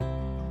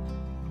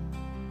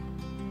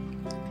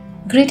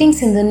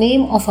Greetings in the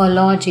name of our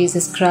Lord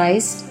Jesus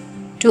Christ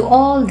to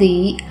all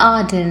the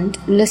ardent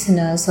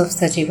listeners of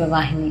Sajiva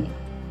Vahini.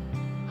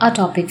 Our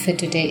topic for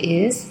today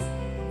is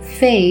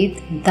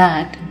faith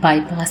that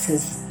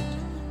bypasses.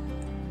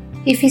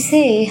 If we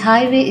say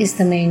highway is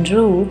the main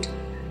route,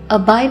 a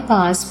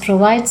bypass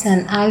provides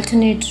an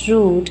alternate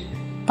route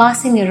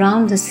passing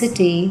around the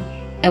city,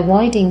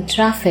 avoiding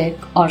traffic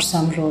or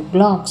some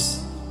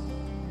roadblocks.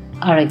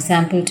 Our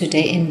example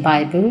today in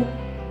Bible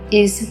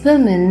is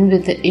women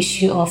with the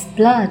issue of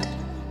blood,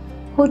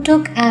 who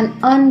took an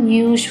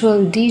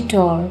unusual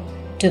detour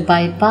to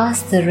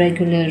bypass the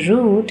regular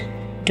route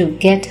to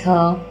get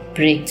her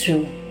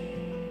breakthrough.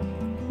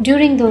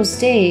 During those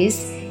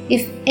days,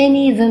 if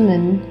any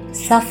woman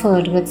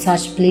suffered with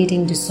such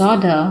bleeding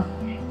disorder,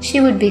 she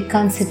would be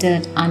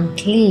considered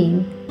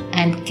unclean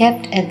and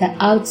kept at the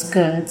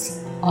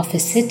outskirts of a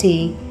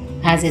city,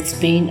 as it's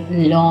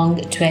been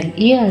long 12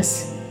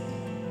 years.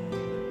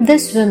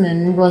 This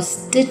woman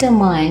was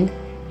determined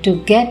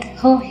to get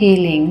her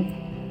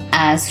healing,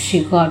 as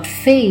she got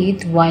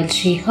faith while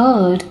she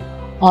heard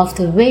of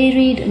the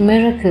varied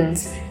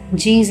miracles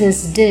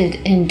Jesus did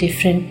in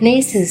different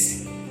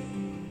places.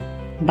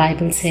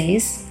 Bible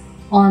says,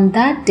 on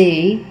that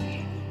day,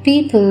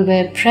 people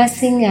were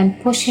pressing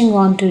and pushing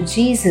on to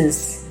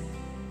Jesus.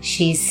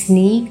 She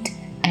sneaked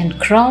and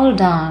crawled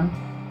down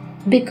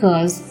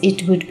because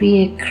it would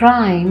be a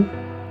crime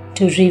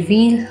to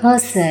reveal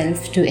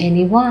herself to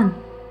anyone.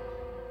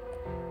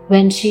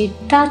 When she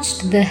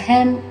touched the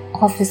hem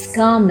of his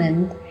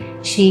garment,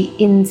 she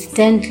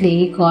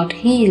instantly got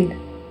healed.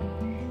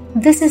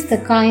 This is the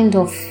kind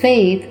of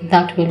faith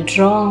that will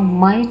draw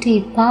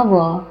mighty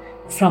power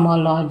from our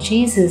Lord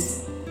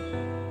Jesus.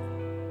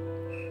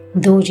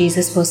 Though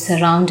Jesus was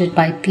surrounded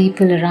by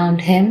people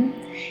around him,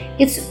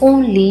 it's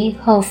only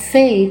her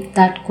faith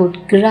that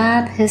could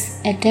grab his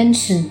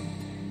attention,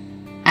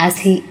 as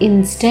he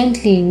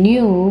instantly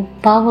knew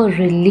power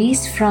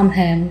released from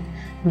him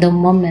the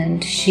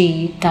moment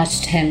she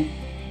touched him.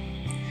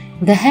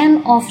 The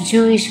hem of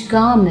Jewish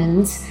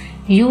garments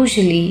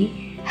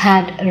usually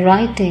had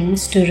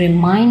writings to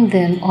remind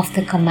them of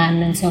the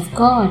commandments of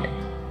God.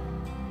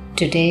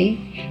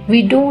 Today,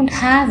 we don't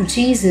have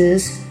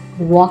Jesus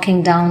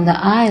walking down the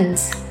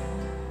aisles,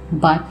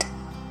 but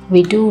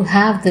we do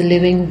have the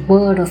living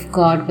Word of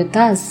God with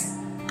us.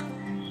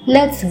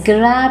 Let's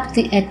grab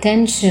the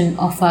attention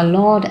of our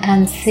Lord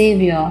and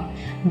Savior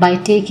by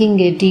taking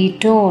a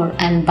detour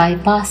and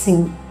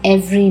bypassing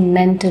every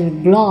mental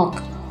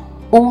block,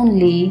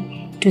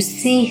 only to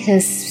see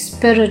His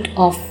Spirit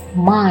of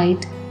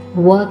might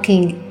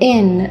working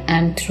in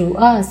and through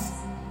us.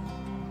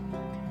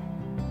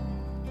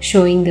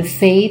 Showing the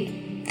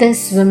faith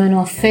this woman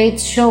of faith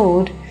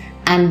showed,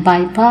 and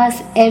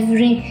bypass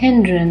every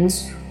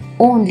hindrance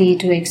only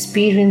to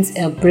experience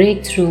a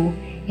breakthrough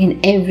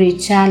in every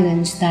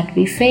challenge that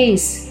we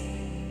face.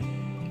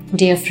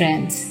 Dear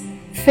friends,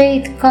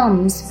 faith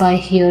comes by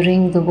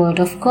hearing the Word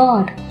of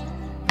God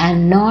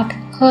and not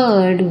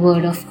heard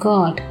Word of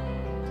God.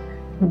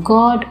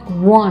 God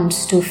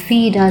wants to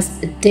feed us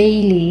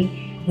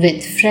daily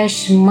with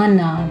fresh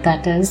manna,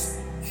 that is,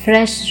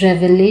 fresh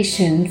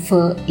revelation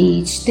for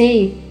each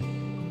day.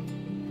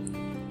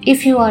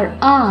 If you are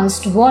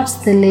asked what's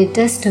the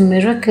latest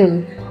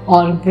miracle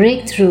or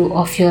breakthrough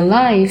of your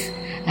life,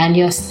 and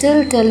you're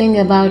still telling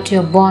about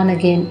your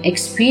born-again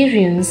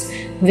experience,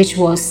 which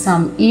was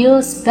some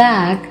years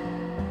back,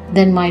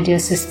 then my dear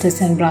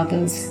sisters and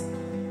brothers,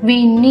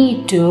 we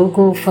need to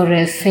go for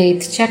a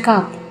faith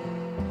checkup.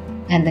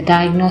 And the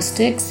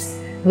diagnostics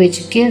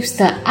which gives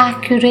the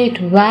accurate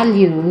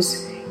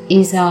values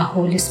is our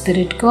Holy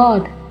Spirit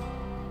God,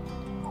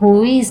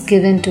 who is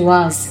given to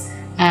us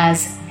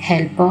as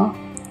helper,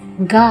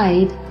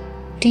 guide,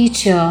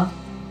 teacher,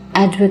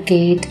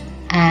 advocate,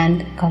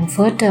 and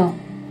comforter.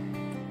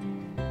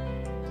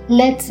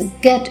 Let's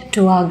get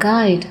to our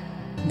guide,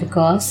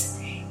 because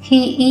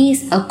He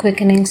is a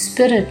quickening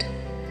spirit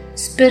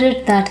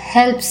that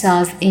helps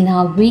us in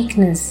our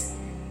weakness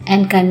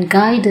and can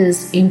guide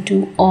us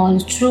into all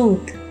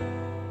truth.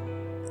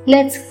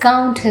 Let's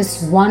count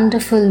His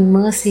wonderful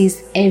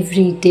mercies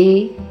every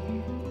day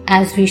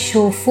as we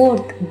show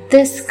forth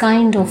this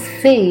kind of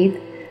faith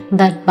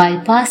that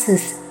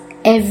bypasses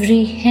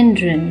every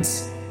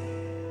hindrance.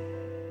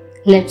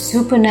 Let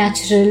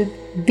supernatural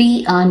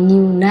be our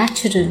new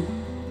natural.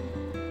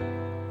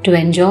 To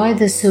enjoy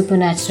the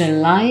supernatural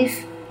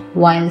life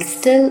while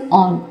still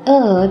on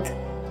earth,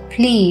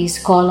 please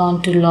call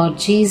on to Lord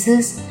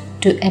Jesus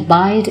to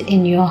abide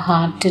in your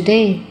heart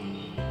today.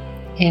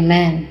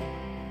 Amen.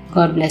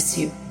 God bless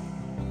you.